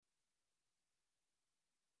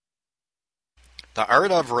The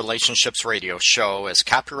Art of Relationships radio show is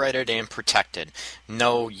copyrighted and protected.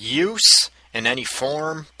 No use in any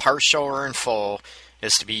form, partial or in full,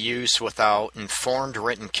 is to be used without informed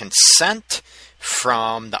written consent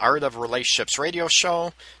from the Art of Relationships radio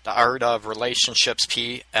show, the Art of Relationships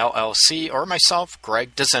PLLC, or myself,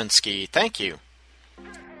 Greg Dazinski. Thank you.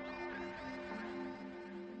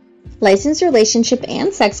 Licensed relationship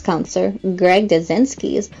and sex counselor Greg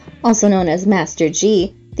Dazinski, also known as Master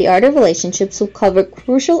G, The Art of Relationships will cover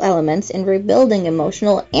crucial elements in rebuilding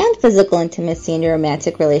emotional and physical intimacy in your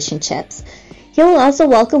romantic relationships. He will also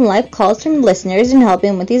welcome live calls from listeners and help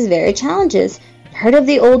him with these very challenges. Heard of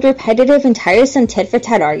the old repetitive and tiresome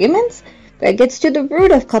tit-for-tat arguments? Greg gets to the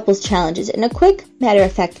root of couples' challenges in a quick,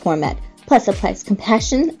 matter-of-fact format, plus applies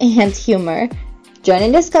compassion and humor. Join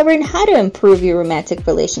in discovering how to improve your romantic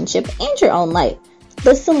relationship and your own life.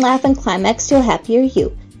 Listen, laugh, and climax to a happier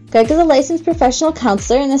you. Greg is a licensed professional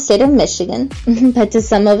counselor in the state of Michigan, but to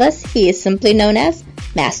some of us, he is simply known as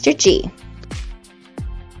Master G.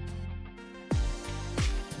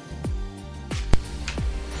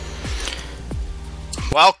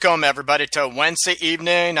 Welcome, everybody, to Wednesday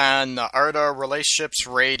evening on the Art of Relationships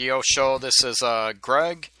radio show. This is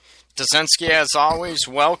Greg Dazinski, as always.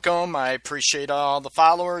 Welcome. I appreciate all the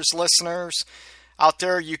followers, listeners out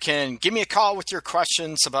there. You can give me a call with your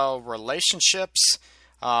questions about relationships.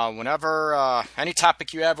 Whenever, any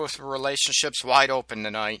topic you have with relationships, wide open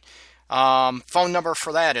tonight. Phone number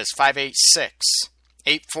for that is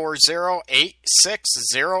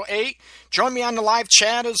 586-840-8608. Join me on the live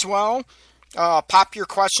chat as well. Pop your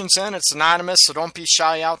questions in. It's anonymous, so don't be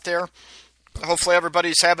shy out there. Hopefully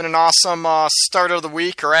everybody's having an awesome start of the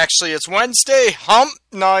week, or actually it's Wednesday, hump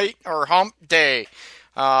night, or hump day.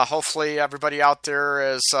 Hopefully everybody out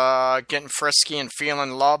there is getting frisky and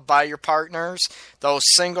feeling loved by your partners. Those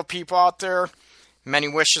single people out there, many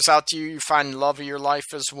wishes out to you. You find the love of your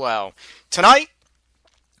life as well. Tonight,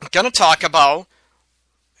 I'm going to talk about,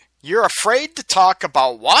 you're afraid to talk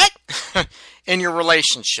about what? In your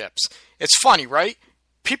relationships. It's funny, right?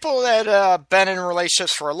 People that have been in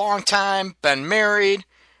relationships for a long time, been married,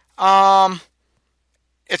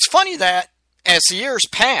 it's funny that as the years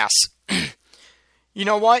pass, you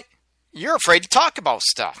know what? You're afraid to talk about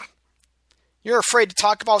stuff. You're afraid to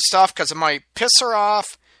talk about stuff because it might piss her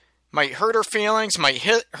off, might hurt her feelings, might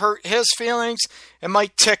hurt his feelings, it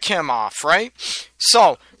might tick him off, right?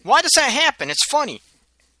 So, why does that happen? It's funny.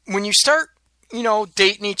 When you start,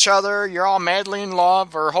 dating each other, you're all madly in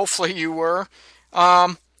love, or hopefully you were,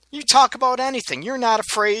 you talk about anything. You're not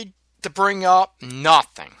afraid to bring up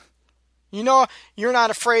nothing. You're not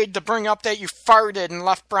afraid to bring up that you farted and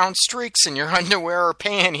left brown streaks in your underwear or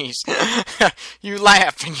panties. You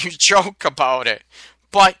laugh and you joke about it.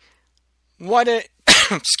 But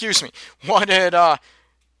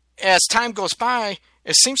as time goes by,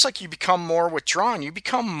 it seems like you become more withdrawn. You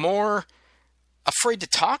become more afraid to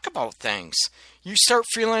talk about things. You start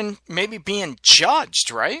feeling maybe being judged,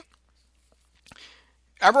 right?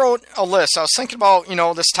 I wrote a list. I was thinking about,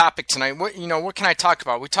 this topic tonight. What can I talk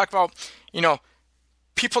about? We talk about,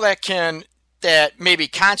 people that maybe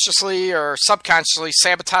consciously or subconsciously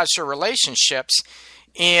sabotage their relationships.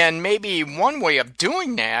 And maybe one way of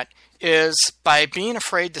doing that is by being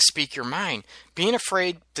afraid to speak your mind, being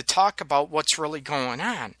afraid to talk about what's really going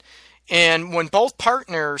on. And when both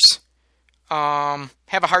partners have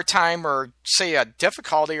a hard time, or say a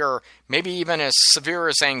difficulty, or maybe even as severe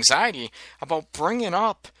as anxiety about bringing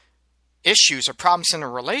up issues or problems in a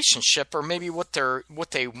relationship, or maybe what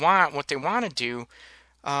they want to do,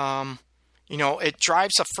 it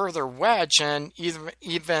drives a further wedge and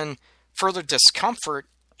even further discomfort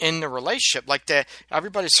in the relationship. Like that,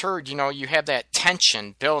 everybody's heard, you have that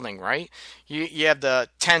tension building, right? You have the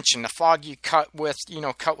tension, the fog you cut with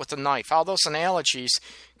a knife. All those analogies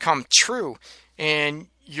come true. And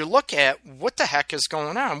you look at what the heck is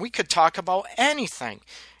going on. We could talk about anything.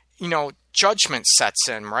 Judgment sets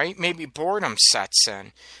in, right? Maybe boredom sets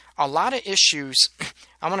in. A lot of issues.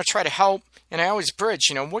 I want to try to help, and I always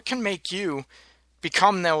bridge, what can make you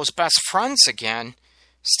become those best friends again,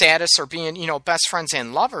 status, or being, best friends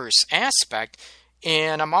and lovers aspect.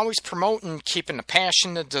 And I'm always promoting keeping the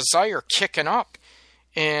passion, the desire kicking up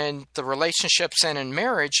in the relationships and in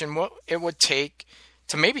marriage, and what it would take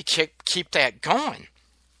to maybe keep that going.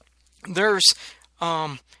 There's,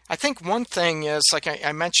 I think one thing is, like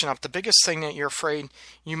I mentioned, the biggest thing that you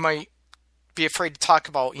might be afraid to talk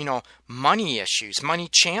about, money issues, money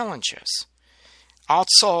challenges.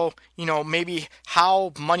 Also, maybe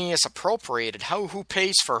how money is appropriated, who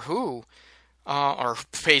pays for who, or who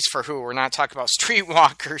pays for who. We're not talking about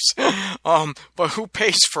streetwalkers, but who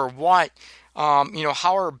pays for what.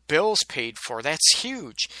 How are bills paid for? That's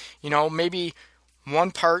huge. Maybe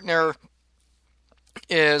one partner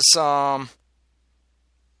is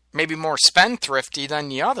maybe more spendthrifty than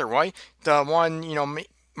the other, right? The one,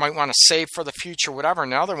 might want to save for the future, whatever,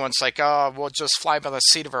 and the other one's like, oh, we'll just fly by the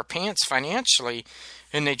seat of our pants financially,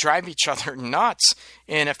 and they drive each other nuts.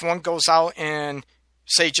 And if one goes out and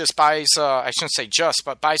just buys, I shouldn't say just,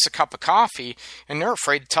 but buys a cup of coffee, and they're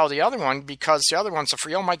afraid to tell the other one because the other one's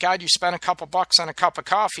afraid, oh my God, you spent a couple bucks on a cup of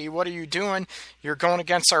coffee. What are you doing? You're going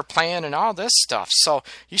against our plan and all this stuff. So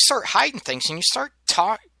you start hiding things, and you start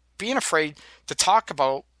being afraid to talk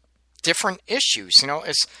about different issues.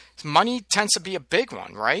 Money tends to be a big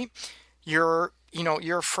one, right? You're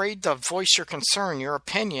afraid to voice your concern, your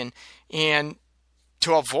opinion, and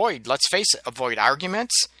to avoid, let's face it, avoid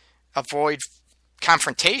arguments, avoid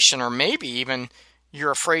confrontation, or maybe even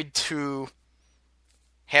you're afraid to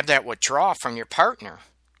have that withdrawal from your partner,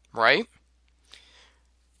 right?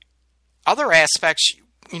 Other aspects,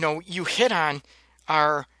 you hit on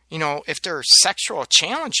are, if there are sexual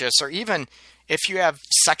challenges, or even if you have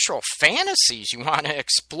sexual fantasies you want to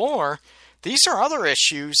explore, these are other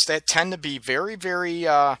issues that tend to be very, very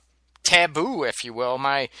taboo, if you will.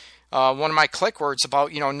 One of my click words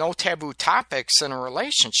about, no taboo topics in a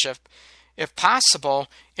relationship, if possible.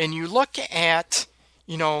 And you look at,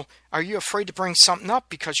 are you afraid to bring something up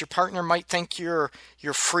because your partner might think you're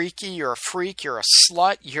freaky, you're a freak, you're a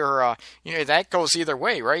slut, that goes either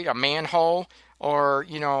way, right? A manhole, or,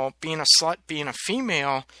 being a slut, being a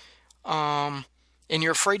female. And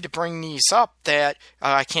you're afraid to bring these up that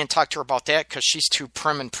I can't talk to her about that because she's too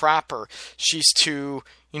prim and proper. She's too,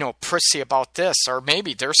 prissy about this. Or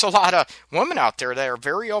maybe there's a lot of women out there that are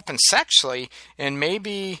very open sexually, and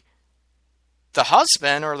maybe the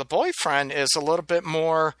husband or the boyfriend is a little bit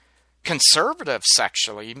more conservative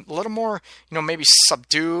sexually, a little more, maybe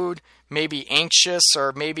subdued, maybe anxious,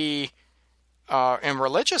 or maybe and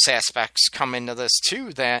religious aspects come into this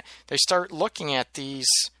too, that they start looking at these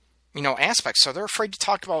aspects. So they're afraid to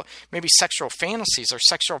talk about maybe sexual fantasies or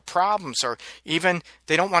sexual problems, or even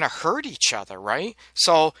they don't want to hurt each other, right?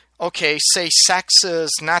 So, okay, say sex is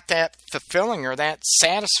not that fulfilling or that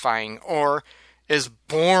satisfying, or is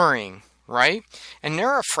boring, right? And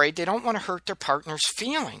they're afraid they don't want to hurt their partner's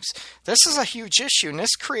feelings. This is a huge issue, and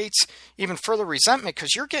this creates even further resentment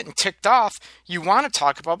because you're getting ticked off. You want to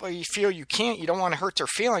talk about it, but you feel you can't. You don't want to hurt their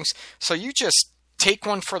feelings. So you just take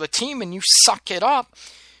one for the team and you suck it up.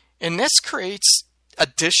 And this creates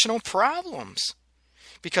additional problems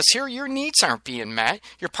because here your needs aren't being met.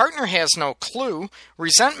 Your partner has no clue.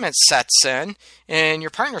 Resentment sets in, and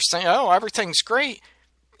your partner's saying, oh, everything's great.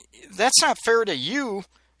 That's not fair to you.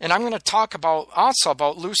 And I'm going to talk also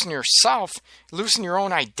about losing yourself, losing your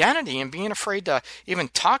own identity, and being afraid to even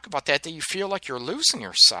talk about that you feel like you're losing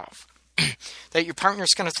yourself. That your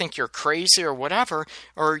partner's going to think you're crazy or whatever,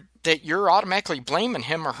 or that you're automatically blaming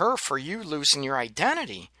him or her for you losing your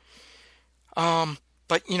identity. But,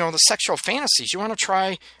 the sexual fantasies, you want to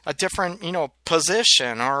try a different,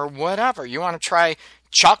 position or whatever. You want to try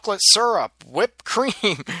chocolate syrup, whipped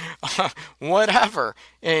cream, whatever.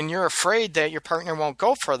 And you're afraid that your partner won't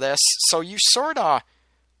go for this. So you sort of,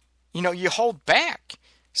 you hold back.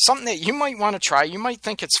 Something that you might want to try, you might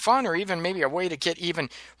think it's fun, or even maybe a way to get even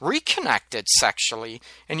reconnected sexually,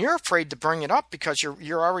 and you're afraid to bring it up because you're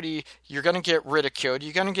going to get ridiculed,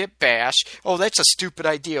 you're going to get bashed. Oh, that's a stupid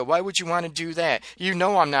idea. Why would you want to do that?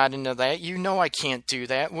 I'm not into that. I can't do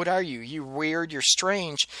that. What are you? You weird, you're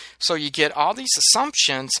strange. So you get all these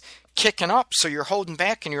assumptions kicking up, so you're holding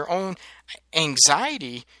back, and your own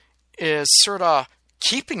anxiety is sort of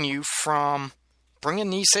keeping you from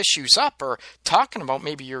bringing these issues up or talking about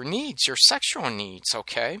maybe your needs, your sexual needs,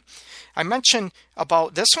 okay? I mentioned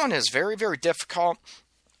about this one is very, very difficult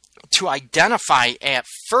to identify at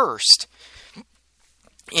first.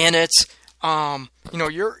 And it's,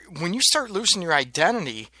 when you start losing your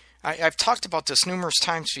identity, I've talked about this numerous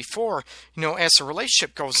times before, as the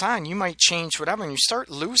relationship goes on, you might change whatever, and you start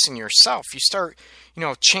losing yourself. You start,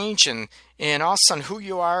 changing, and all of a sudden who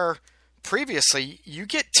you are previously, you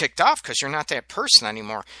get ticked off because you're not that person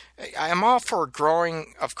anymore. I'm all for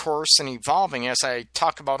growing, of course, and evolving, as I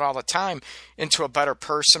talk about all the time, into a better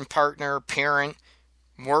person, partner, parent,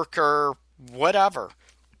 worker, whatever.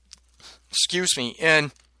 Excuse me.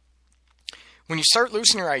 And when you start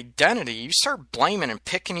losing your identity, you start blaming and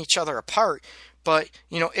picking each other apart. But,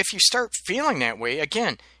 if you start feeling that way,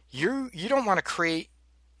 again, you don't want to create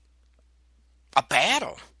a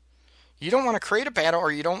battle. You don't want to create a battle,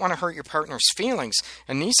 or you don't want to hurt your partner's feelings.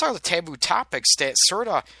 And these are the taboo topics that sort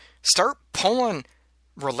of start pulling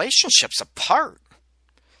relationships apart.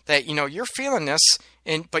 That, you're feeling this,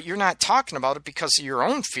 but you're not talking about it because of your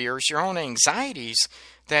own fears, your own anxieties,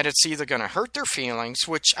 that it's either going to hurt their feelings,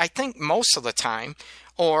 which I think most of the time,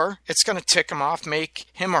 or it's going to tick him off, make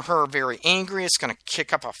him or her very angry. It's going to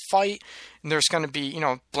kick up a fight, and there's going to be,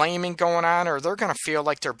 blaming going on, or they're going to feel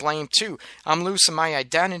like they're blamed too. I'm losing my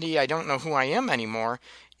identity. I don't know who I am anymore.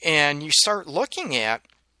 And you start looking at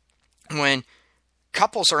when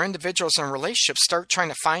couples or individuals in relationships start trying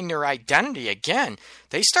to find their identity again,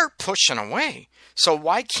 they start pushing away. So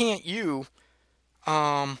why can't you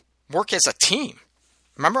work as a team?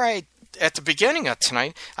 Remember, at the beginning of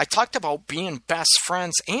tonight, I talked about being best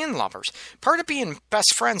friends and lovers. Part of being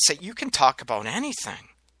best friends is that you can talk about anything,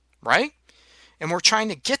 right? And we're trying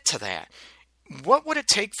to get to that. What would it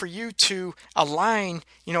take for you to align,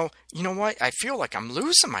 you know what, I feel like I'm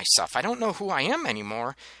losing myself. I don't know who I am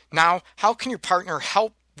anymore. Now, how can your partner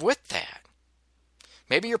help with that?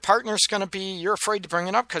 Maybe your partner's going to be, you're afraid to bring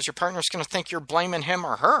it up because your partner's going to think you're blaming him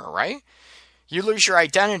or her, right? You lose your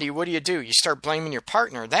identity, what do? You start blaming your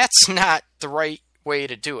partner. That's not the right way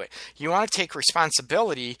to do it. You want to take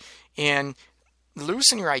responsibility, and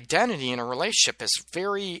losing your identity in a relationship is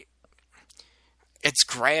it's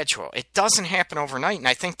gradual. It doesn't happen overnight, and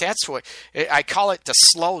I think that's what, I call it the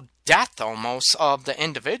slow death almost of the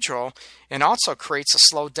individual, and also creates a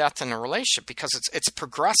slow death in the relationship because it's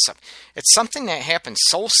progressive. It's something that happens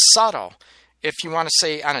so subtle, if you want to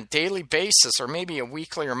say on a daily basis or maybe a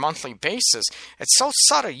weekly or monthly basis. It's so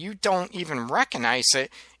subtle you don't even recognize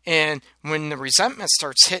it. And when the resentment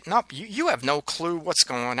starts hitting up, you have no clue what's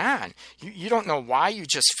going on. You don't know why. You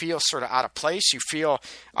just feel sort of out of place. You feel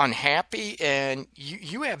unhappy, and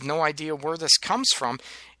you have no idea where this comes from.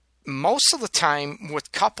 Most of the time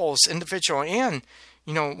with couples, individual and,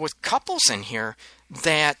 with couples in here,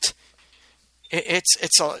 that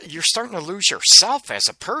you're starting to lose yourself as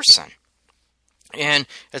a person. And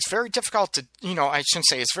it's very difficult to, I shouldn't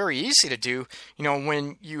say it's very easy to do,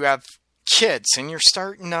 when you have kids and you're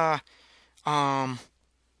starting to,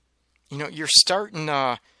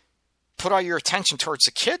 put all your attention towards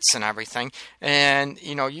the kids and everything. And,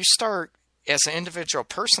 you start as an individual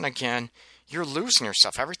person again, you're losing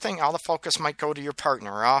yourself. Everything, all the focus might go to your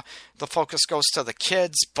partner. The focus goes to the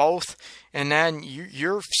kids, both. And then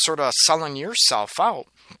you're sort of selling yourself out.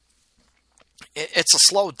 It's a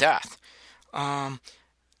slow death. The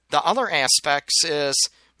other aspects is,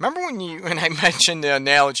 remember when I mentioned the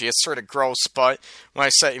analogy, it's sort of gross, but when I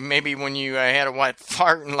say maybe when you had a wet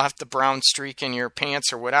fart and left the brown streak in your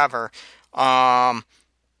pants or whatever, that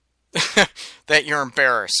you're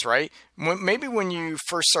embarrassed, right? Maybe when you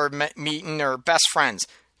first started meeting or best friends,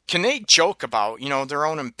 can they joke about, their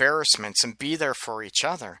own embarrassments and be there for each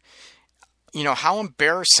other? How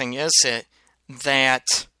embarrassing is it that,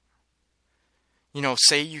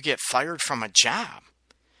 say you get fired from a job,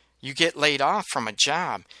 you get laid off from a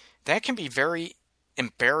job, that can be very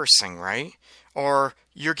embarrassing, right? Or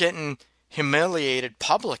you're getting humiliated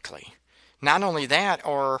publicly. Not only that,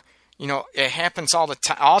 or, it happens all the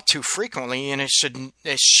time, all too frequently, and it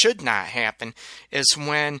should not happen, is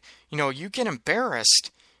when, you get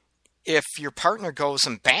embarrassed if your partner goes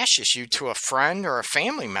and bashes you to a friend or a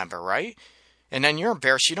family member, right? And then you're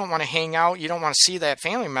embarrassed. You don't want to hang out. You don't want to see that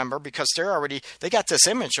family member because they got this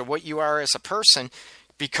image of what you are as a person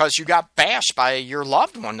because you got bashed by your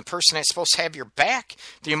loved one, the person that's supposed to have your back.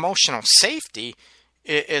 The emotional safety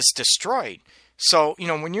is destroyed. So,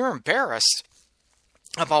 when you're embarrassed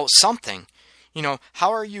about something,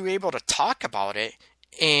 how are you able to talk about it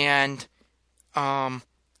and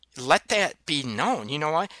let that be known? You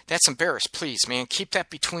know what? That's embarrassed. Please, man, keep that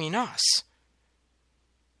between us.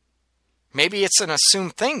 Maybe it's an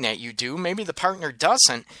assumed thing that you do. Maybe the partner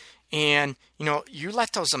doesn't. And, you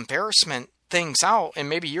let those embarrassment things out, and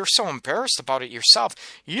maybe you're so embarrassed about it yourself,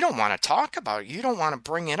 you don't want to talk about it. You don't want to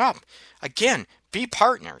bring it up. Again, be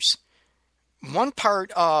partners. One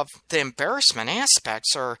part of the embarrassment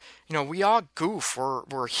aspects are, we all goof.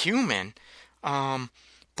 We're human.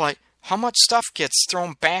 But how much stuff gets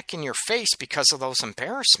thrown back in your face because of those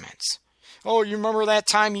embarrassments? Oh, you remember that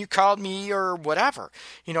time you called me or whatever?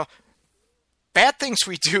 Bad things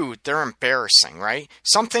we do, they're embarrassing, right?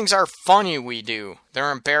 Some things are funny we do.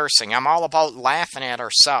 They're embarrassing. I'm all about laughing at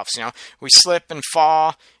ourselves. We slip and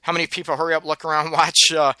fall. How many people hurry up, look around,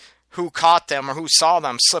 watch who caught them or who saw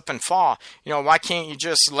them slip and fall? Why can't you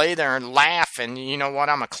just lay there and laugh and, what,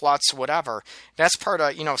 I'm a klutz, whatever. That's part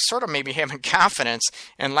of, sort of maybe having confidence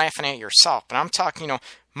and laughing at yourself. But I'm talking,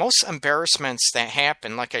 most embarrassments that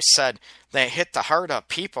happen, like I said, that hit the heart of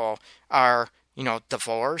people are,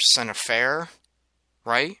 divorce, an affair,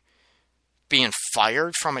 right? Being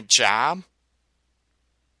fired from a job.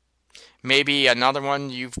 Maybe another one,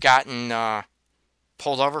 you've gotten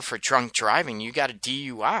pulled over for drunk driving, you got a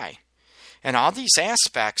DUI. And all these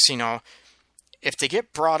aspects, if they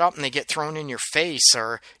get brought up and they get thrown in your face,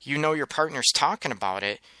 or your partner's talking about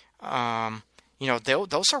it,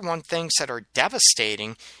 those are one things that are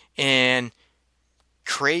devastating and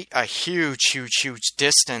create a huge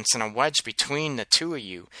distance and a wedge between the two of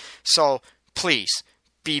you. So please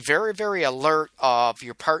be very, very alert of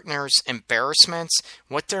your partner's embarrassments,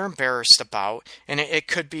 what they're embarrassed about. And it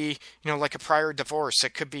could be, like a prior divorce.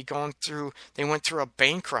 It could be they went through a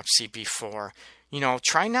bankruptcy before.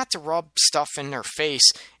 Try not to rub stuff in their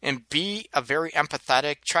face, and be a very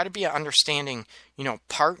empathetic, try to be an understanding,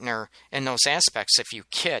 partner in those aspects if you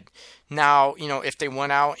kid. Now, if they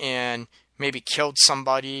went out and maybe killed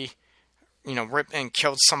somebody, ripped and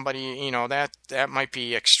killed somebody, that might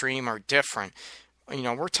be extreme or different.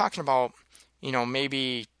 We're talking about,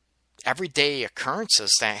 maybe everyday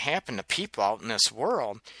occurrences that happen to people out in this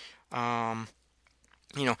world.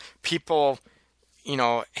 People,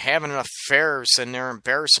 having affairs, and they're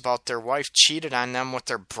embarrassed about their wife cheated on them with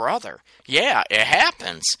their brother. Yeah, it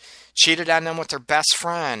happens. Cheated on them with their best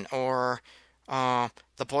friend, or the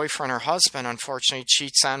boyfriend or husband, unfortunately,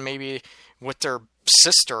 cheats on maybe with their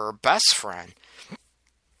sister or best friend.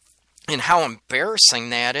 And how embarrassing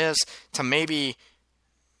that is to maybe,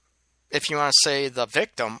 if you want to say the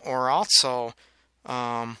victim, or also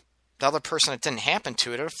the other person that didn't happen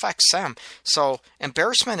to it, it affects them. So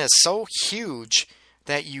embarrassment is so huge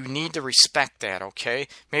that you need to respect that, okay?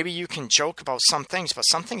 Maybe you can joke about some things, but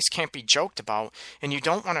some things can't be joked about, and you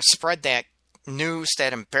don't want to spread that news,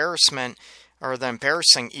 that embarrassment, or the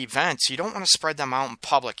embarrassing events. You don't want to spread them out in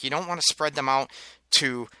public. You don't want to spread them out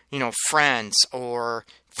to, friends or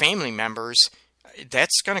family members.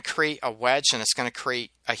 That's going to create a wedge, and it's going to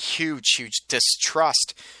create a huge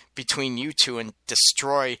distrust between you two and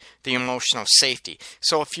destroy the emotional safety.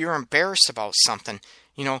 So if you're embarrassed about something,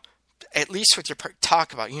 at least with your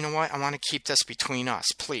talk about, what, I want to keep this between us,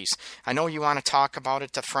 please. I know you want to talk about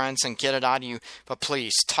it to friends and get it out of you, but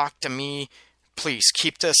please talk to me. Please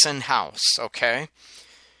keep this in-house, okay?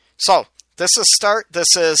 So this is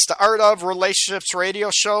the Art of Relationships radio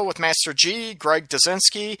show with Master G, Greg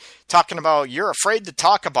Dazinski, talking about you're afraid to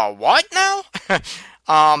talk about what now?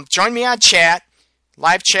 Join me on chat,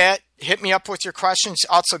 live chat. Hit me up with your questions.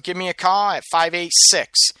 Also, give me a call at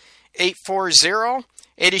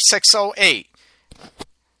 586-840-8608.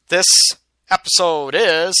 This episode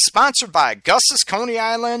is sponsored by Gus's Coney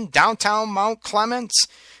Island, downtown Mount Clemens,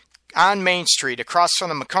 on Main Street, across from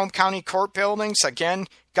the Macomb County Court buildings. Again,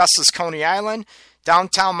 Gus's Coney Island,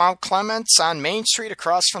 downtown Mount Clemens, on Main Street,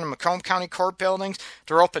 across from the Macomb County Court buildings.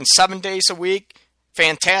 They're open 7 days a week.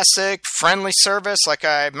 Fantastic, friendly service, like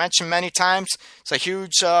I mentioned many times. It's a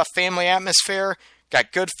huge family atmosphere.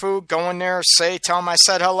 Got good food. Go in there, tell them I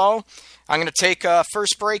said hello. I'm going to take a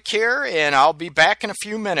first break here, and I'll be back in a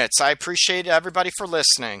few minutes. I appreciate everybody for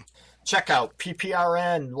listening. Check out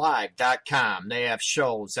pprnlive.com. They have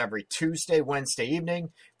shows every Tuesday, Wednesday evening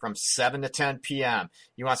from 7 to 10 p.m.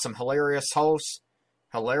 You want some hilarious hosts,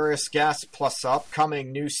 hilarious guests, plus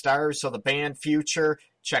upcoming new stars of the band Future?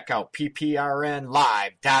 Check out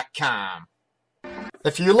pprnlive.com.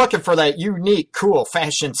 If you're looking for that unique, cool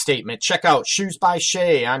fashion statement, check out Shoes by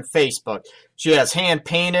Shay on Facebook. She has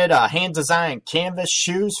hand-painted, hand-designed canvas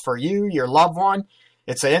shoes for you, your loved one.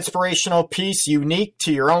 It's an inspirational piece unique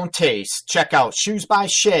to your own taste. Check out Shoes by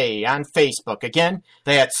Shay on Facebook. Again,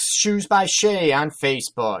 that's Shoes by Shay on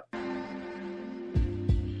Facebook.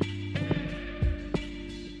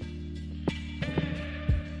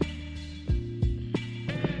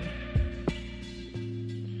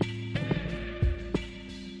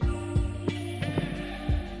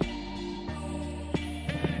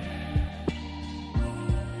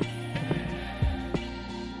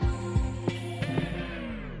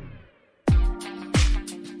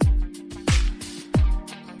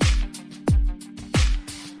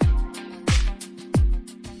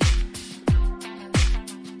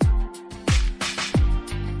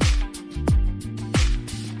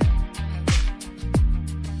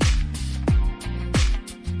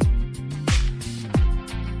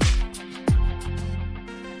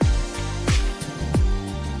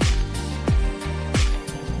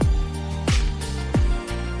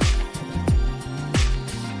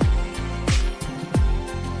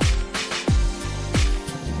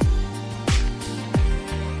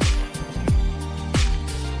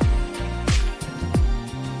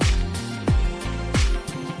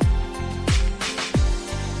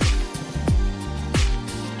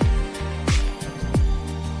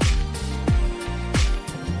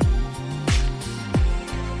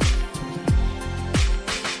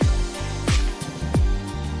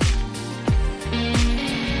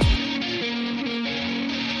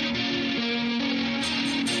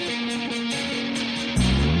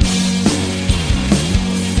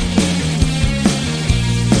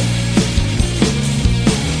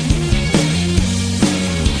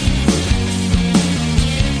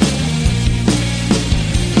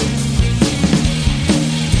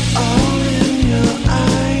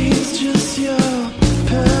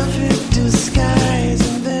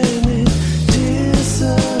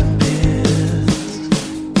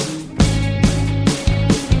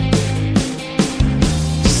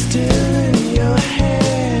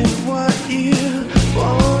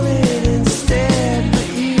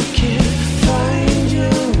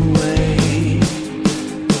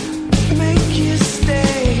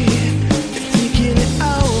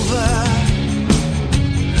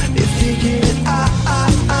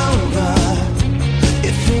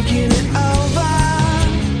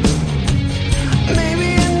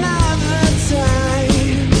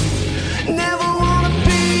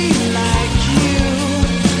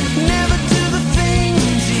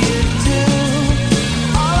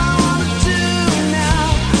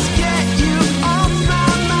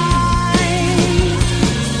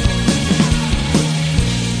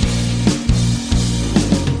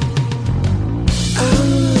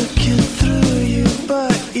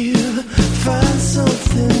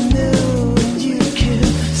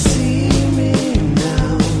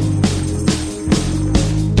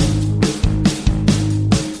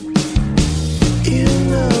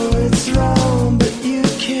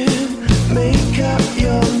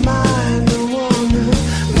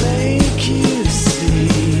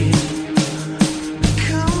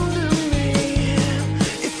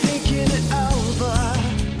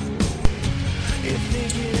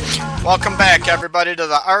 Welcome back, everybody, to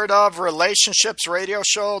the Art of Relationships radio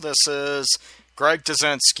show. This is Greg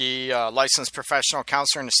Dazinski, licensed professional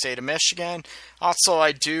counselor in the state of Michigan. Also,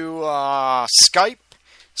 I do Skype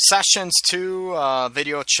sessions too,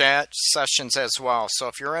 video chat sessions as well. So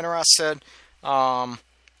if you're interested,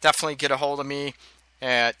 definitely get a hold of me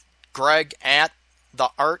at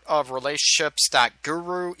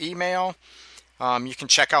greg@theartofrelationships.guru email. You can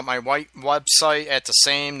check out my website at the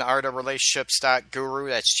same, theartofrelationships.guru.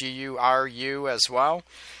 That's GURU as well.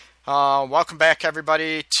 Welcome back,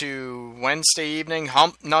 everybody, to Wednesday evening,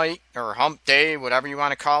 hump night, or hump day, whatever you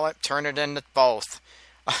want to call it. Turn it into both.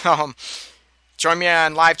 Join me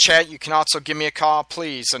on live chat. You can also give me a call,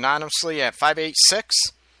 please, anonymously at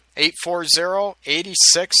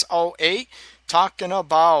 586-840-8608, talking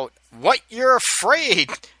about what you're afraid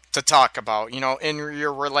to talk about, in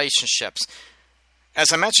your relationships.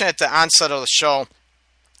 As I mentioned at the onset of the show,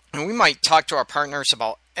 we might talk to our partners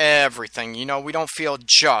about everything. We don't feel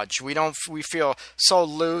judged. We feel so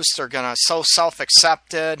loose. They're so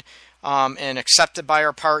self-accepted and accepted by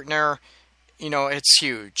our partner. It's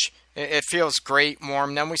huge. It feels great,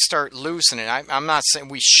 warm. Then we start losing it. I'm not saying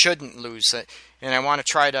we shouldn't lose it, and I want to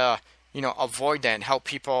try to avoid that and help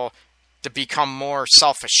people to become more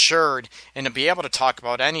self-assured and to be able to talk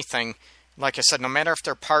about anything. Like I said, no matter if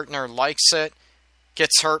their partner likes it,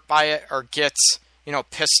 gets hurt by it, or gets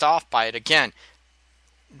pissed off by it. Again,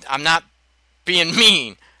 I'm not being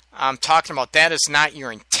mean. I'm talking about that is not your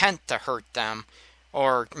intent to hurt them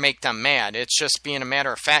or make them mad. It's just being a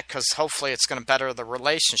matter of fact, because hopefully it's going to better the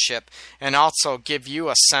relationship and also give you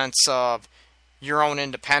a sense of your own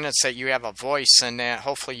independence, that you have a voice, and that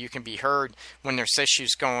hopefully you can be heard when there's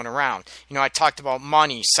issues going around. I talked about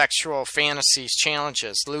money, sexual fantasies,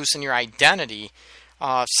 challenges, losing your identity.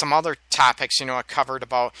 Some other topics, I covered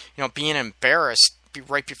about, being embarrassed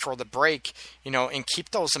right before the break, and keep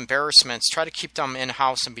those embarrassments. Try to keep them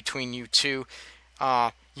in-house and between you two.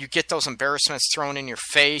 You get those embarrassments thrown in your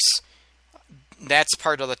face. That's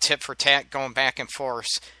part of the tit for tat, going back and forth.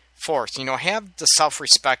 Have the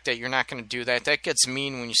self-respect that you're not going to do that. That gets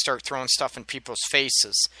mean when you start throwing stuff in people's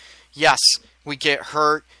faces. Yes, we get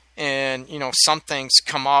hurt. And, some things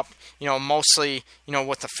come up, mostly,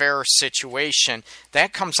 with the fair situation.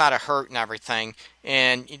 That comes out of hurt and everything.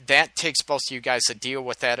 And that takes both of you guys to deal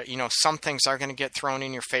with that. Some things are going to get thrown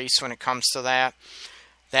in your face when it comes to that.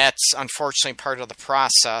 That's unfortunately part of the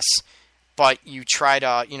process. But you try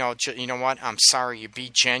to, you know what, I'm sorry. You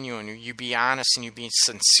be genuine. You be honest, and you be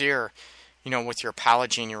sincere, with your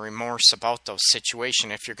apology and your remorse about those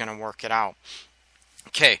situations if you're going to work it out.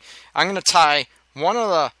 Okay, I'm going to tie one of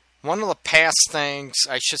the past things,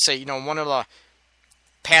 I should say, one of the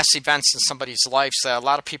past events in somebody's life that a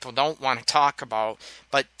lot of people don't want to talk about,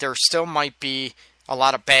 but there still might be a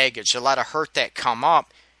lot of baggage, a lot of hurt that come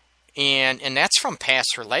up, and that's from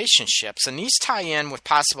past relationships. And these tie in with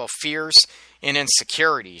possible fears and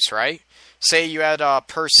insecurities, right? Say you had a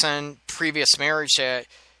person, previous marriage, that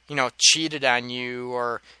cheated on you,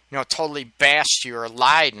 or totally bashed you or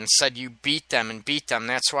lied and said you beat them.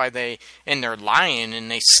 That's why they're lying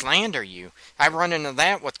and they slander you. I run into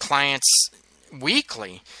that with clients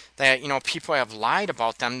weekly, that people have lied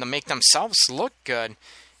about them to make themselves look good,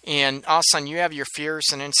 and all of a sudden you have your fears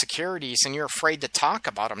and insecurities and you're afraid to talk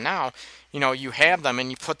about them. Now you have them and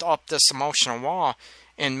you put up this emotional wall,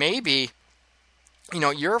 and maybe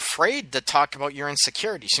you're afraid to talk about your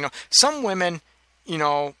insecurities. Some women,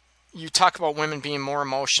 you talk about women being more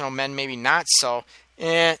emotional, men maybe not so.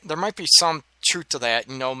 And there might be some truth to that.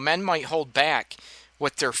 Men might hold back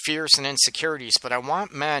with their fears and insecurities, but I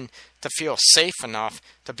want men to feel safe enough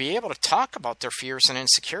to be able to talk about their fears and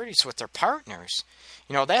insecurities with their partners.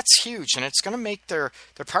 That's huge, and it's going to make their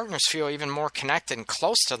partners feel even more connected and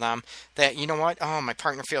close to them, that, my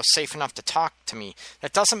partner feels safe enough to talk to me.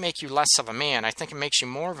 That doesn't make you less of a man. I think it makes you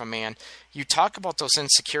more of a man. You talk about those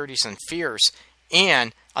insecurities and fears.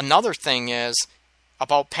 And another thing is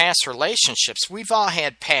about past relationships. We've all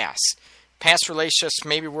had past relationships,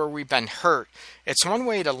 maybe where we've been hurt. It's one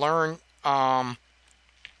way to learn about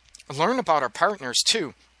our partners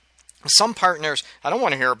too. Some partners, I don't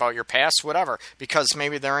want to hear about your past, whatever, because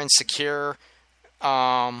maybe they're insecure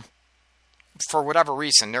for whatever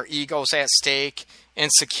reason. Their ego's at stake,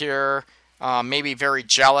 insecure, maybe very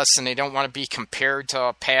jealous, and they don't want to be compared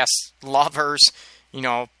to past lovers,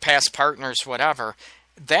 past partners, whatever.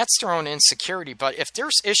 That's their own insecurity. But if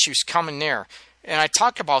there's issues coming there, and I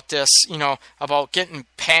talk about this, about getting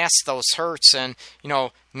past those hurts and,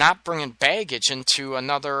 not bringing baggage into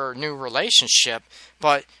another new relationship.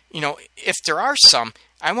 But, if there are some,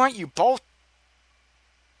 I want you both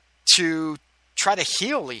to try to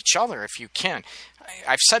heal each other if you can.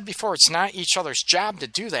 I've said before, it's not each other's job to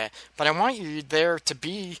do that, but I want you there to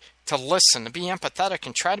listen, to be empathetic,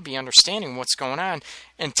 and try to be understanding what's going on,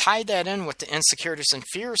 and tie that in with the insecurities and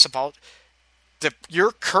fears about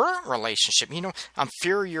your current relationship. I'm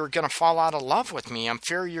fear you're going to fall out of love with me. I'm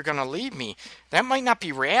fear you're going to leave me. That might not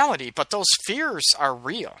be reality, but those fears are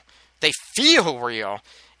real. They feel real,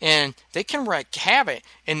 and they can wreak havoc.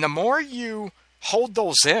 And the more you hold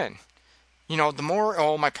those in, the more,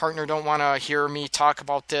 oh, my partner don't want to hear me talk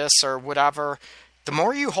about this or whatever, the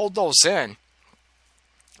more you hold those in,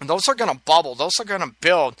 those are going to bubble. Those are going to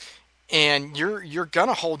build. And you're going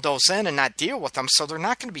to hold those in and not deal with them, so they're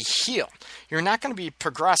not going to be healed. You're not going to be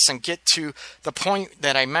progress and get to the point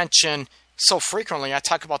that I mention so frequently. I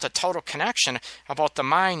talk about the total connection, about the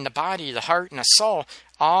mind, the body, the heart, and the soul,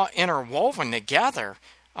 all interwoven together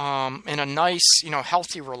in a nice,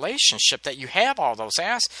 healthy relationship, that you have all those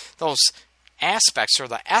aspects, or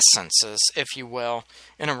the essences, if you will,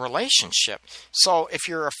 in a relationship. So if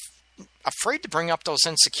you're afraid to bring up those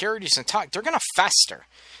insecurities and talk, they're going to fester.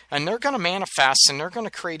 And they're going to manifest, and they're going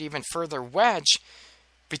to create even further wedge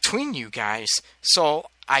between you guys. So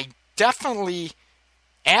I definitely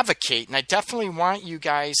advocate, and I definitely want you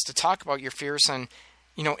guys to talk about your fears and,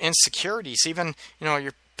 insecurities, even,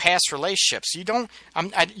 your past relationships. You don't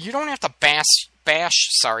have to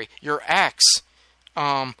bash your ex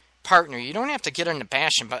partner. You don't have to get into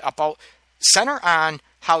bashing, but about center on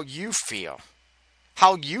how you feel,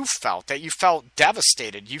 how you felt, that you felt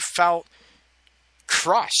devastated, you felt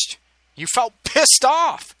crushed, you felt pissed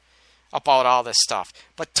off about all this stuff.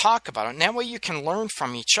 But talk about it, and that way you can learn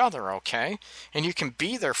from each other, okay? And you can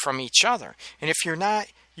be there from each other. And if you're not,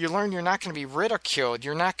 you learn you're not going to be ridiculed.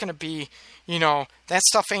 You're not going to be, that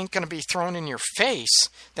stuff ain't going to be thrown in your face.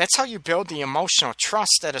 That's how you build the emotional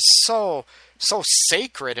trust that is so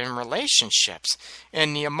sacred in relationships.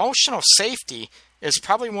 And the emotional safety is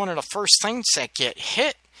probably one of the first things that get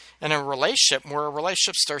hit in a relationship, where a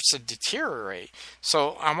relationship starts to deteriorate.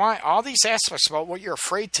 So I want all these aspects about what you're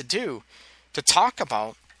afraid to do to talk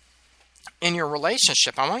about in your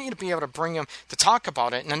relationship. I want you to be able to bring them to talk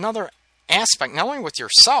about it. And another aspect, not only with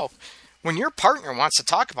yourself, when your partner wants to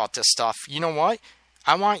talk about this stuff, you know what?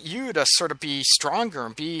 I want you to sort of be stronger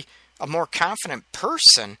and be a more confident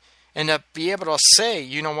person, and to be able to say,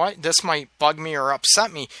 you know what, this might bug me or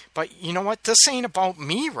upset me, but you know what, this ain't about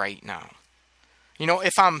me right now.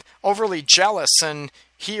 If I'm overly jealous and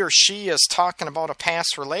he or she is talking about a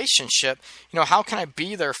past relationship, how can I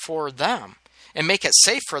be there for them and make it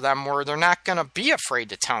safe for them where they're not going to be afraid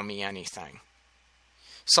to tell me anything?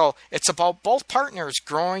 So it's about both partners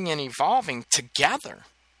growing and evolving together.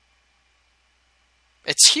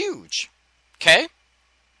 It's huge. Okay?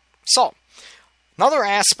 So another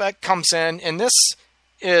aspect comes in, and this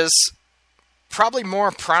is probably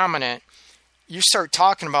more prominent, you start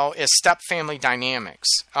talking about, is step family dynamics.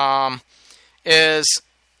 It's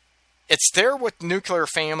there with nuclear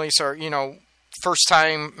families, or, first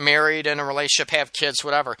time married in a relationship, have kids,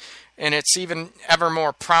 whatever. And it's even ever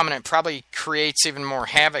more prominent, probably creates even more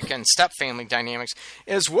havoc in step family dynamics,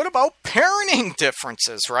 is what about parenting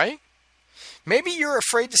differences, right? Maybe you're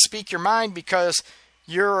afraid to speak your mind because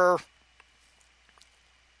your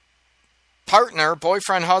partner,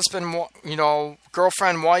 boyfriend, husband,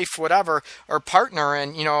 girlfriend, wife, whatever, or partner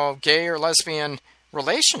in, gay or lesbian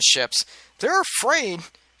relationships, they're afraid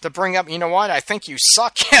to bring up, I think you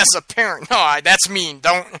suck as a parent. No, that's mean.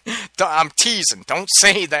 Don't I'm teasing. Don't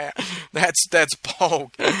say that. That's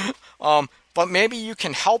bold. But maybe you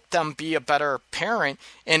can help them be a better parent.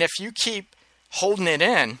 And if you keep holding it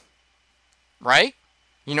in, right?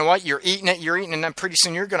 You know what? You're eating it, and then pretty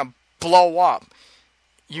soon you're going to blow up.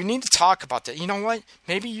 You need to talk about that. You know what?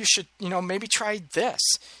 Maybe you should, maybe try this.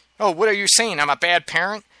 Oh, what are you saying? I'm a bad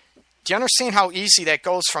parent? Do you understand how easy that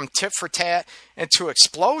goes from tit for tat into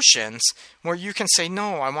explosions, where you can say,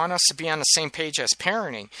 no, I want us to be on the same page as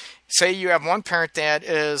parenting. Say you have one parent that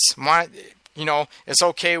is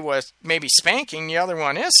okay with maybe spanking, the other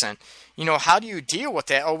one isn't. How do you deal with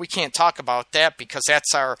that? Oh, we can't talk about that because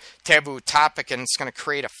that's our taboo topic and it's going to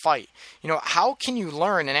create a fight. How can you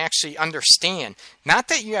learn and actually understand? Not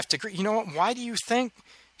that you have to agree. Why do you think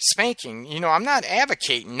spanking? I'm not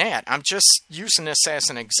advocating that. I'm just using this as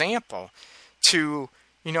an example to,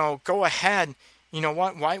 go ahead.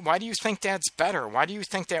 What? Why do you think that's better? Why do you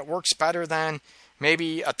think that works better than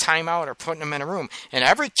maybe a timeout or putting them in a room? And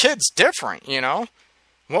every kid's different,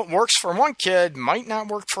 What works for one kid might not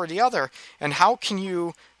work for the other. And how can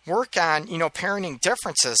you work on, parenting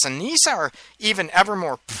differences? And these are even ever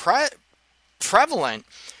more prevalent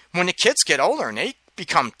when the kids get older and they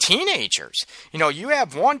become teenagers. You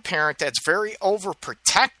have one parent that's very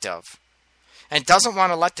overprotective. and doesn't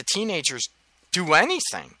want to let the teenagers do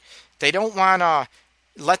anything. They don't want to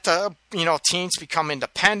let the teens become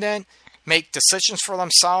independent, make decisions for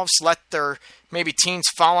themselves, let their maybe teens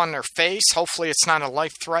fall on their face. Hopefully it's not a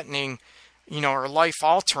life-threatening, or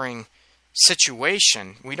life-altering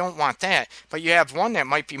situation. We don't want that. But you have one that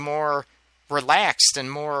might be more relaxed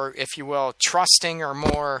and more, if you will, trusting, or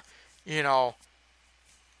more,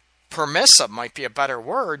 permissive might be a better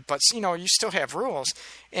word, but you still have rules.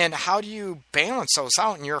 And how do you balance those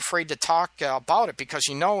out? And you're afraid to talk about it because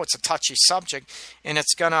it's a touchy subject, and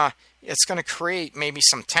it's gonna create maybe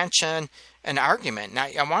some tension and argument. Now,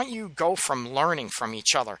 I want you to go from learning from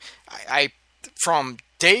each other. I from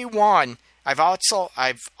day one, I've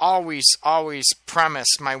always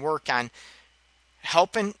premised my work on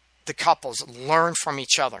helping the couples learn from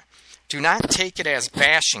each other. Do not take it as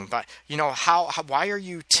bashing, but why are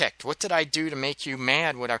you ticked? What did I do to make you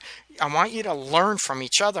mad? Whatever. I want you to learn from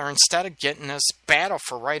each other instead of getting this battle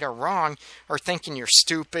for right or wrong, or thinking you're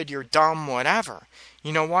stupid, you're dumb, whatever.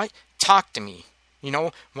 You know what? Talk to me.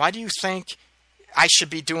 Why do you think I should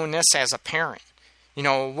be doing this as a parent?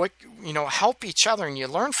 Help each other, and you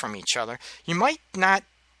learn from each other. You might not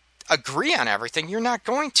agree on everything. You're not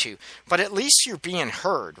going to, but at least you're being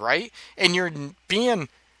heard, right? And you're going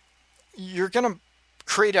to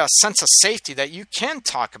create a sense of safety that you can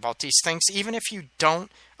talk about these things even if you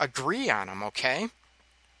don't agree on them, okay?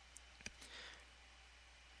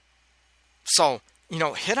 So,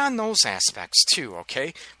 hit on those aspects too,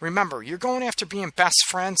 okay? Remember, you're going after being best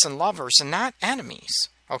friends and lovers and not enemies,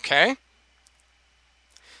 okay?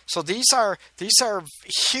 So these are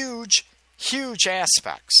huge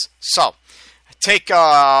aspects. So, take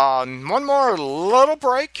one more little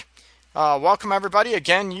break. Welcome, everybody.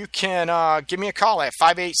 Again, you can give me a call at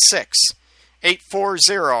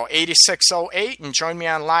 586-840-8608 and join me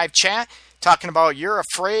on live chat talking about You're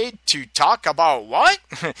Afraid to Talk About What?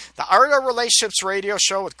 The Art of Relationships radio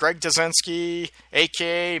show with Greg Dazinski,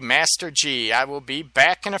 a.k.a. Master G. I will be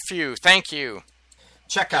back in a few. Thank you.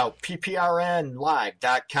 Check out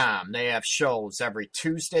pprnlive.com. They have shows every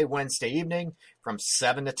Tuesday, Wednesday evening from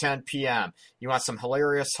 7 to 10 p.m. You want some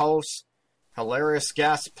hilarious hosts, hilarious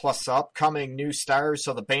guests, plus upcoming new stars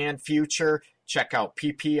of the band future? Check out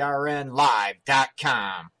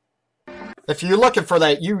pprnlive.com. If you're looking for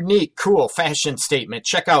that unique, cool fashion statement,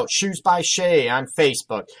 check out Shoes by Shay on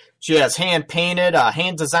Facebook. She has hand-painted,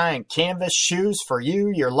 hand-designed canvas shoes for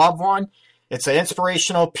you, your loved one. It's an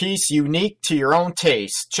inspirational piece unique to your own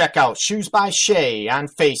taste. Check out Shoes by Shay on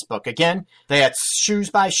Facebook. Again, that's Shoes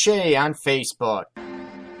by Shay on Facebook.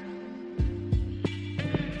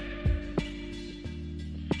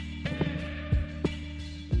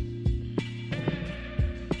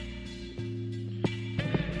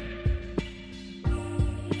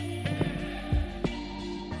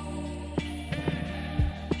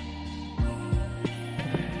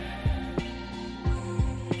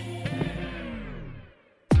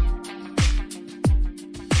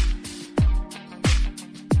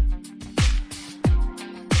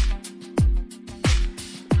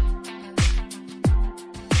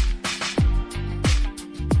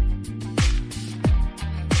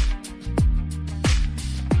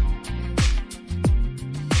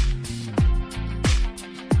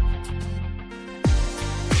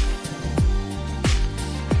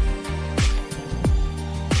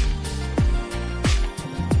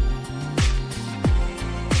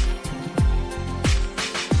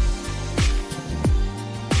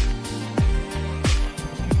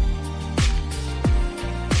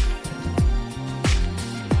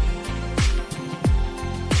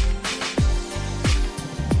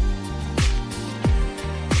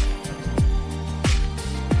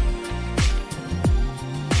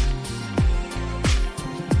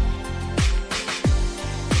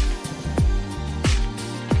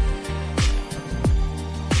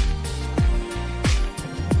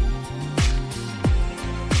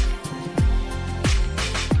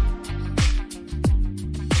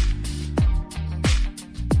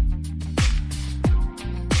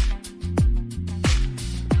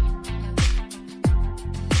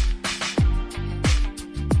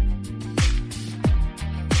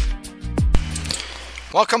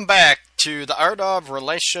 Welcome back to the Art of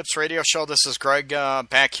Relationships radio show. This is Greg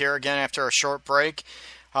back here again after a short break,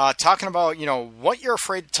 talking about, what you're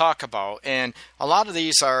afraid to talk about. And a lot of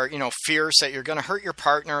these are, fears that you're going to hurt your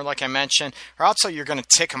partner, like I mentioned, or also you're going to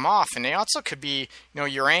tick them off. And they also could be,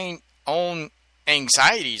 your own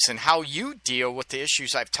anxieties and how you deal with the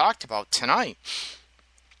issues I've talked about tonight.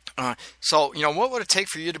 So, what would it take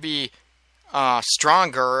for you to be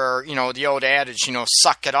stronger, or, the old adage,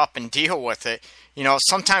 suck it up and deal with it.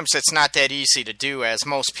 Sometimes it's not that easy to do, as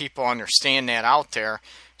most people understand that out there.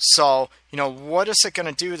 So, what is it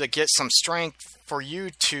going to do to get some strength for you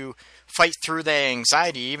to fight through that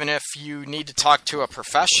anxiety, even if you need to talk to a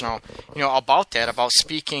professional, about that, about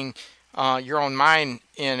speaking your own mind.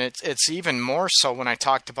 And it's even more so when I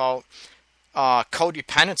talked about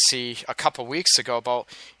codependency a couple weeks ago, about,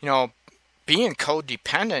 being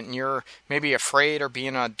codependent and you're maybe afraid or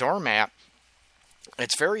being a doormat.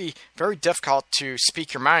 It's very, very difficult to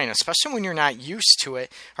speak your mind, especially when you're not used to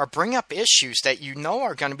it, or bring up issues that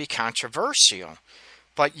are going to be controversial.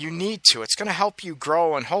 But you need to. It's going to help you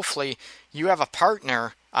grow, and hopefully you have a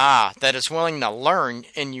partner that is willing to learn,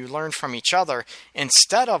 and you learn from each other,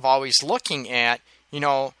 instead of always looking at,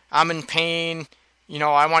 I'm in pain,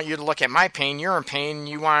 I want you to look at my pain, you're in pain,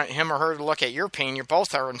 you want him or her to look at your pain, you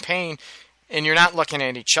both are in pain, and you're not looking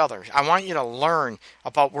at each other. I want you to learn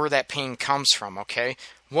about where that pain comes from, okay?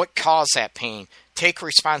 What caused that pain? Take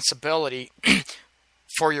responsibility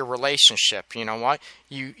for your relationship. You know what?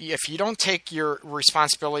 If you don't take your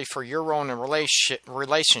responsibility for your own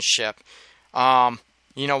relationship,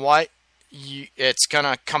 you know what? It's going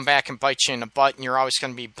to come back and bite you in the butt, and you're always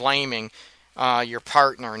going to be blaming your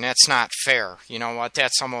partner, and that's not fair. You know what?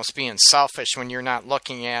 That's almost being selfish when you're not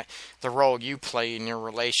looking at the role you play in your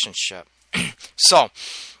relationship. So,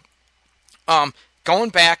 going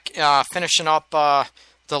back, finishing up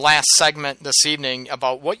the last segment this evening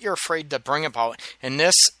about what you're afraid to bring about, and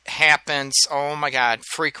this happens, oh my God,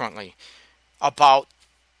 frequently, about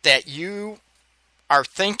that you are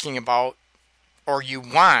thinking about, or you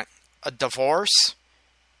want a divorce,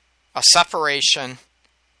 a separation,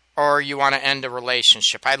 or you want to end a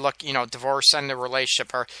relationship. Divorce, end a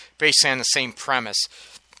relationship are basically on the same premise.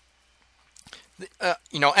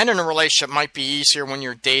 Ending a relationship might be easier when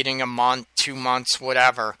you're dating a month, 2 months,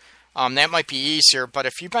 whatever. That might be easier, but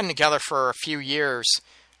if you've been together for a few years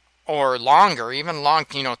or longer, even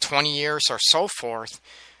 20 years or so forth,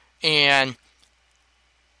 and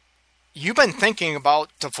you've been thinking about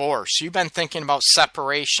divorce, you've been thinking about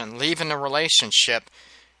separation, leaving the relationship,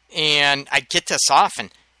 and I get this often.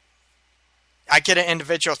 I get an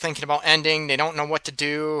individual thinking about ending, they don't know what to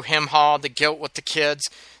do, the guilt with the kids,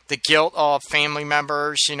 the guilt of family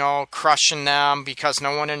members, crushing them because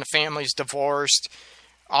no one in the family is divorced,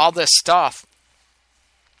 all this stuff.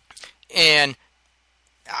 And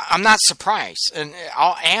I'm not surprised. And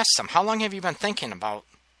I'll ask them, how long have you been thinking about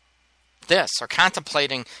this, or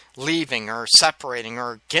contemplating leaving or separating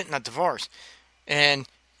or getting a divorce? And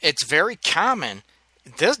it's very common.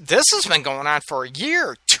 This has been going on for a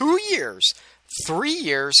year, 2 years, 3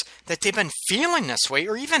 years, that they've been feeling this way,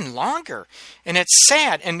 or even longer. And it's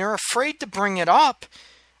sad, and they're afraid to bring it up.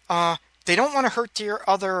 They don't want to hurt their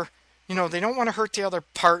other, they don't want to hurt the other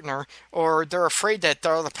partner, or they're afraid that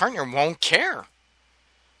the other partner won't care.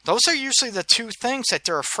 Those are usually the two things that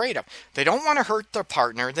they're afraid of. They don't want to hurt their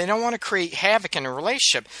partner. They don't want to create havoc in a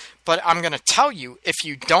relationship. But I'm going to tell you, if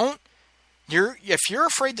you're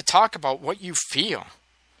afraid to talk about what you feel,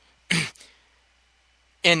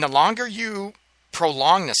 and the longer you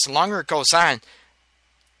prolong this, the longer it goes on,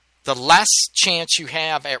 the less chance you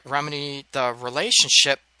have at remedy the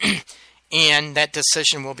relationship, and that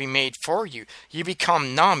decision will be made for you. You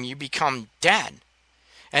become numb, you become dead.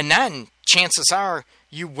 And then chances are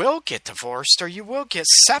you will get divorced, or you will get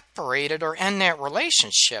separated, or end that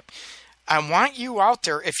relationship. I want you out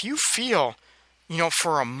there, if you feel,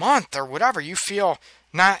 for a month or whatever, you feel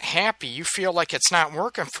not happy, you feel like it's not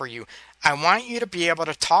working for you, I want you to be able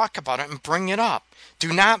to talk about it and bring it up.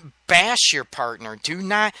 Do not bash your partner. Do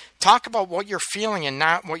not talk about what you're feeling and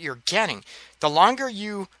not what you're getting. The longer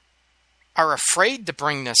you are afraid to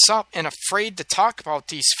bring this up and afraid to talk about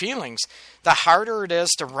these feelings, the harder it is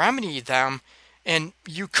to remedy them. And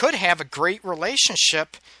you could have a great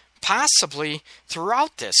relationship possibly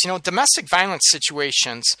throughout this. Domestic violence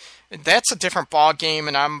situations, that's a different ball game,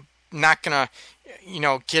 and I'm not going to,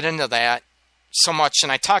 get into that so much.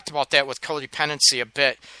 And I talked about that with codependency a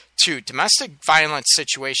bit too. Domestic violence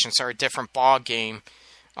situations are a different ball game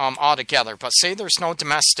altogether. But say there's no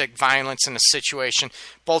domestic violence in a situation,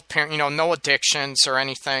 both parents, no addictions or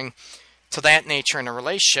anything to that nature in a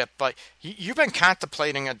relationship, but you've been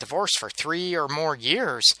contemplating a divorce for 3 or more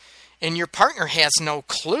years, and your partner has no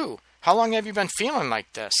clue. How long have you been feeling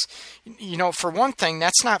like this? For one thing,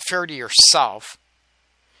 that's not fair to yourself.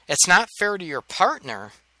 It's not fair to your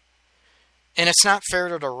partner. And it's not fair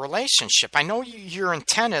to the relationship. I know your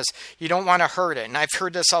intent is you don't want to hurt it. And I've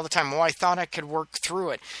heard this all the time. Well, I thought I could work through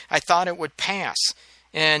it. I thought it would pass.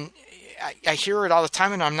 And I hear it all the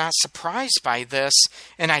time, and I'm not surprised by this,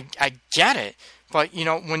 and I get it. But,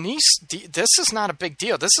 when this is not a big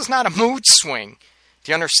deal. This is not a mood swing.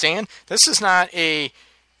 Do you understand? This is not a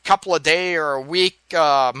couple of day or a week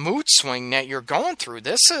mood swing that you're going through.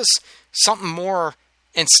 This is something more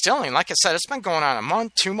instilling. Like I said, it's been going on a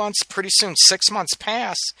month, 2 months, pretty soon 6 months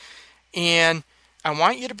pass, and I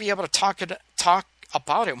want you to be able to talk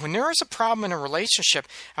about it. When there is a problem in a relationship,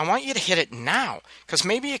 I want you to hit it now, because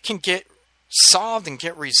maybe it can get solved and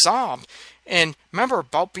get resolved. And remember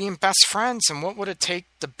about being best friends, and what would it take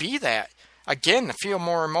to be that? Again, to feel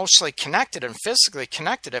more emotionally connected and physically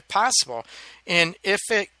connected if possible. And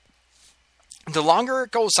the longer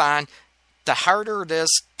it goes on, the harder it is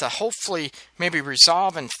to hopefully maybe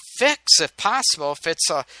resolve and fix if possible,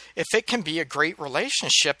 if it can be a great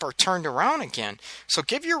relationship or turned around again. So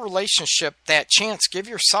give your relationship that chance. Give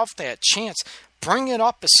yourself that chance. Bring it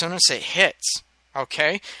up as soon as it hits.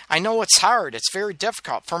 Okay? I know it's hard. It's very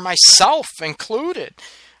difficult for myself included.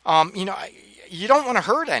 You don't want to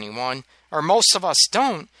hurt anyone, or most of us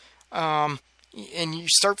don't. And you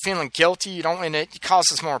start feeling guilty. And it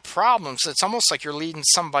causes more problems. It's almost like you're leading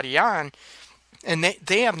somebody on, and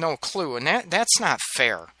they have no clue, and that's not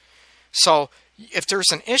fair. So if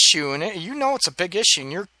there's an issue, and it's a big issue,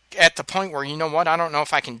 and you're at the point where, I don't know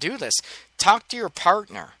if I can do this, talk to your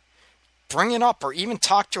partner. Bring it up, or even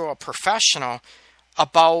talk to a professional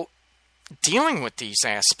about dealing with these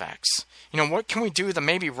aspects. What can we do to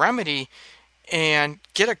maybe remedy and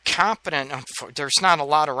get a competent, there's not a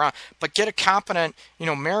lot around, but get a competent,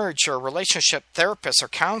 marriage or relationship therapist or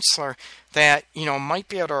counselor that, might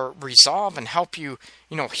be able to resolve and help you,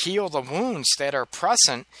 heal the wounds that are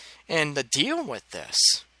present and to deal with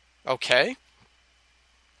this. Okay?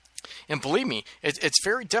 And believe me, it's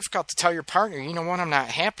very difficult to tell your partner, I'm not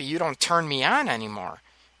happy, you don't turn me on anymore.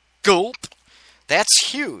 Gulp. That's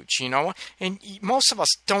huge, and most of us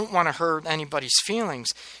don't want to hurt anybody's feelings,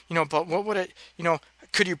 but what would it,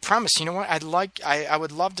 could you promise, I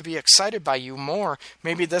would love to be excited by you more.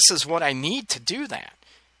 Maybe this is what I need to do that.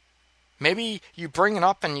 Maybe you bring it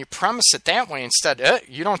up and you premise it that way instead.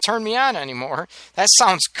 You don't turn me on anymore. That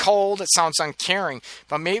sounds cold. It sounds uncaring.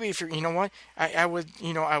 But maybe if you're, I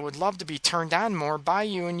would love to be turned on more by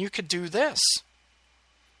you, and you could do this.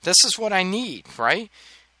 This is what I need, right?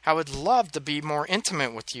 I would love to be more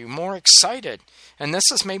intimate with you, more excited. And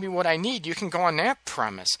this is maybe what I need. You can go on that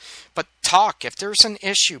premise. But talk. If there's an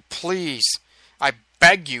issue, please, I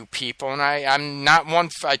beg you, people. And I'm not one,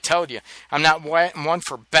 I tell you, I'm not one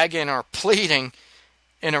for begging or pleading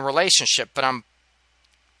in a relationship. But I'm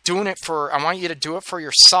doing it I want you to do it for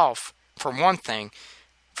yourself, for one thing.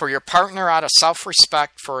 For your partner out of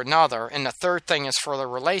self-respect for another, and the third thing is for the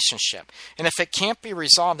relationship. And if it can't be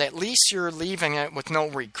resolved, at least you're leaving it with no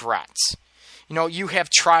regrets. You have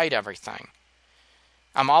tried everything.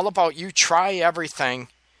 I'm all about you try everything,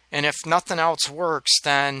 and if nothing else works,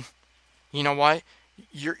 then you know what?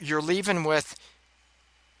 You're leaving with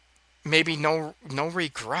maybe no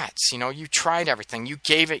regrets. You tried everything. You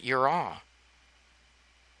gave it your all.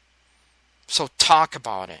 So talk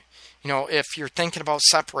about it. If you're thinking about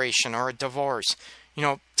separation or a divorce,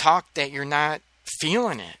 talk that you're not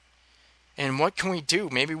feeling it. And what can we do?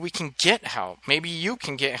 Maybe we can get help. Maybe you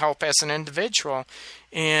can get help as an individual,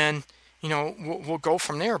 and, we'll go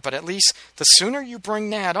from there. But at least the sooner you bring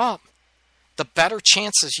that up, the better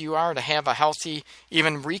chances you are to have a healthy,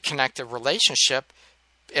 even reconnected relationship,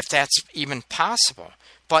 if that's even possible.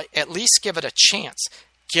 But at least give it a chance.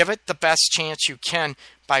 Give it the best chance you can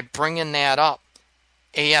by bringing that up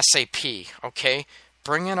ASAP, okay?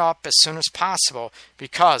 Bring it up as soon as possible,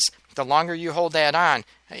 because the longer you hold that on,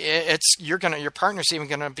 your partner's even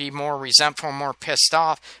gonna be more resentful, more pissed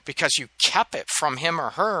off because you kept it from him or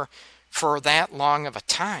her for that long of a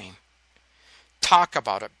time. Talk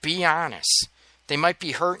about it. Be honest. They might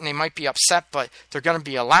be hurt and they might be upset, but they're going to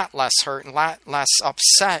be a lot less hurt and a lot less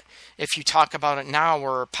upset if you talk about it now,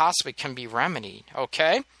 where it possibly can be remedied,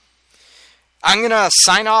 okay? I'm going to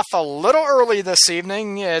sign off a little early this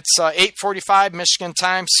evening. It's 8:45 Michigan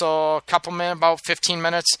time, so a couple minutes, about 15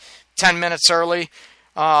 minutes, 10 minutes early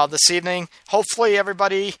this evening. Hopefully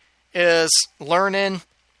everybody is learning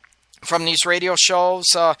from these radio shows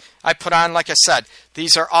I put on. Like I said,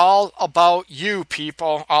 these are all about you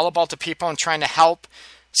people, all about the people, and trying to help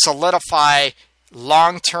solidify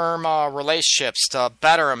long-term relationships, to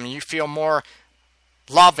better them. You feel more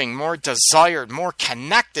loving, more desired, more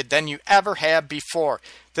connected than you ever have before.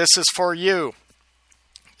 This is for you.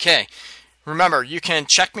 Okay. Remember, you can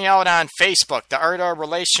check me out on Facebook, The Art of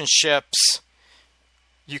Relationships.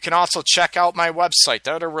 You can also check out my website,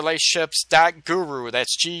 theartofrelationships.guru.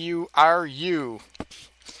 That's Guru.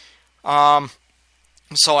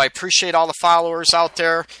 So I appreciate all the followers out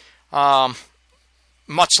there.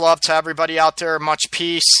 Much love to everybody out there. Much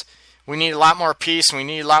peace. We need a lot more peace. We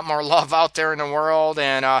need a lot more love out there in the world.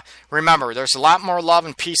 And remember, there's a lot more love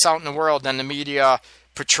and peace out in the world than the media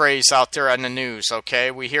portrays out there on the news,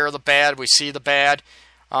 okay? We hear the bad. We see the bad.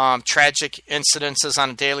 Tragic incidences on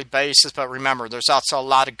a daily basis. But remember, there's also a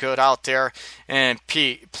lot of good out there. And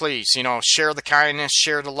please, share the kindness,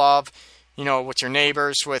 share the love, with your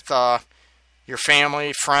neighbors, with your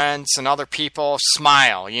family, friends, and other people.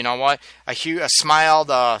 Smile. You know what? A smile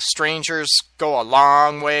to strangers go a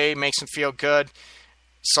long way, makes them feel good.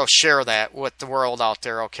 So share that with the world out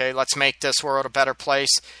there, okay? Let's make this world a better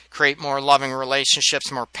place, create more loving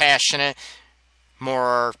relationships, more passionate,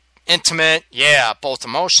 more intimate, both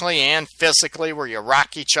emotionally and physically, where you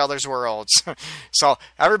rock each other's worlds. So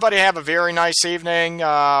everybody have a very nice evening.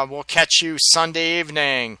 We'll catch you Sunday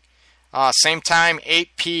evening, same time, 8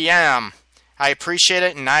 p.m. I appreciate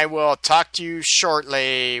it, and I will talk to you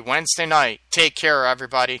shortly, Wednesday night. Take care,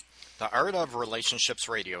 everybody. The Art of Relationships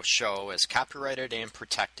radio show is copyrighted and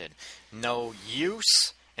protected. No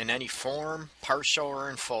use in any form, partial or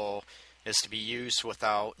in full, is to be used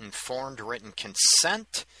without informed written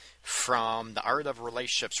consent from the Art of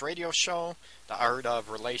Relationships radio show, the Art of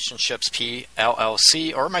Relationships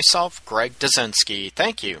PLLC, or myself, Greg Dazinski.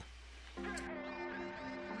 Thank you.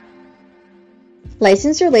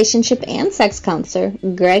 Licensed relationship and sex counselor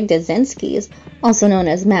Greg Dazinski, also known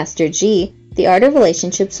as Master G, the Art of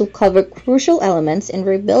Relationships will cover crucial elements in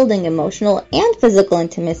rebuilding emotional and physical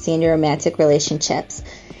intimacy in your romantic relationships.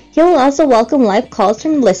 He will also welcome live calls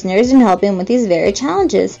from listeners and help him with these very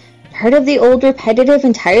challenges. Heard of the old repetitive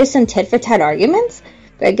and tiresome tit-for-tat arguments?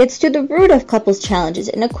 Greg gets to the root of couples' challenges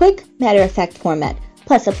in a quick, matter-of-fact format,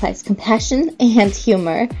 plus applies compassion and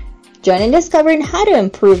humor. Join in discovering how to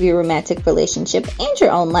improve your romantic relationship and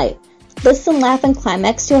your own life. Listen, laugh, and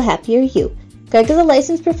climax to a happier you. Greg is a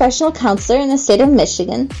licensed professional counselor in the state of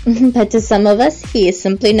Michigan, but to some of us, he is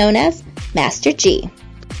simply known as Master G.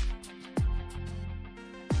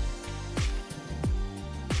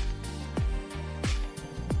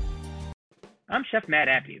 I'm Chef Matt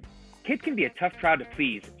Appiu. Kids can be a tough crowd to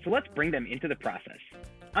please, so let's bring them into the process.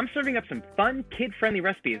 I'm serving up some fun, kid-friendly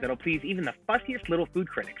recipes that'll please even the fussiest little food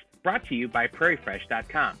critics, brought to you by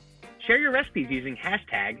PrairieFresh.com. Share your recipes using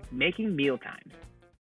hashtag MakingMealTimes.